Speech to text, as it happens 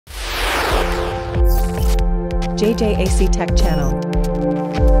JJ.A.C Tech Channel.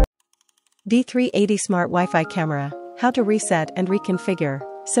 V380 Smart Wi-Fi Camera. How to reset and reconfigure.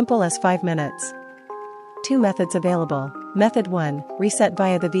 Simple as 5 minutes. 2 methods available. Method 1, reset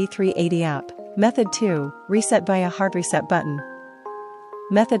via the V380 app. Method 2, reset via hard reset button.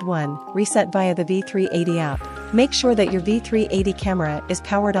 Method 1, reset via the V380 app. Make sure that your V380 camera is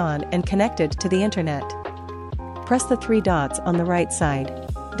powered on and connected to the internet. Press the 3 dots on the right side.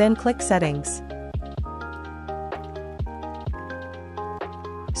 Then click Settings.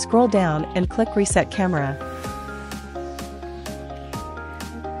 Scroll down and click Reset Camera.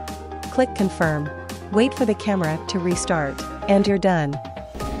 Click Confirm. Wait for the camera to restart, and you're done.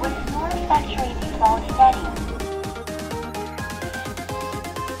 Restore factory default settings.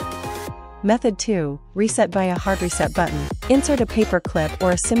 Method 2, reset via hard reset button. Insert a paper clip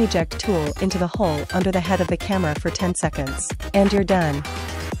or a SIM eject tool into the hole under the head of the camera for 10 seconds, and you're done.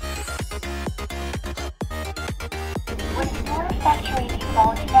 Restore factory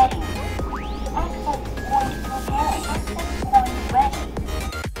default settings. Access point prepared. Access point ready.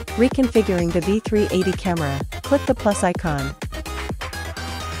 Reconfiguring the V380 camera. Click the plus icon.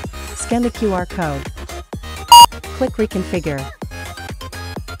 Scan the QR code. Click Reconfigure.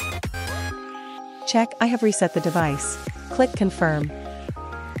 Check I have reset the device. Click Confirm.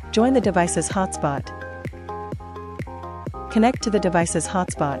 Join the device's hotspot. Connect to the device's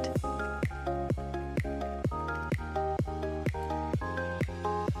hotspot.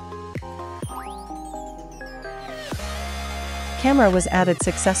 Camera was added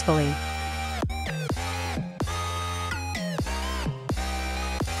successfully.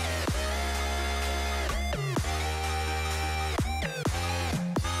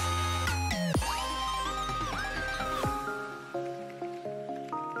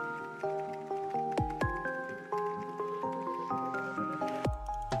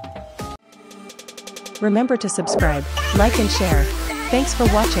 Remember to subscribe, like and share. Thanks for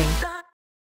watching.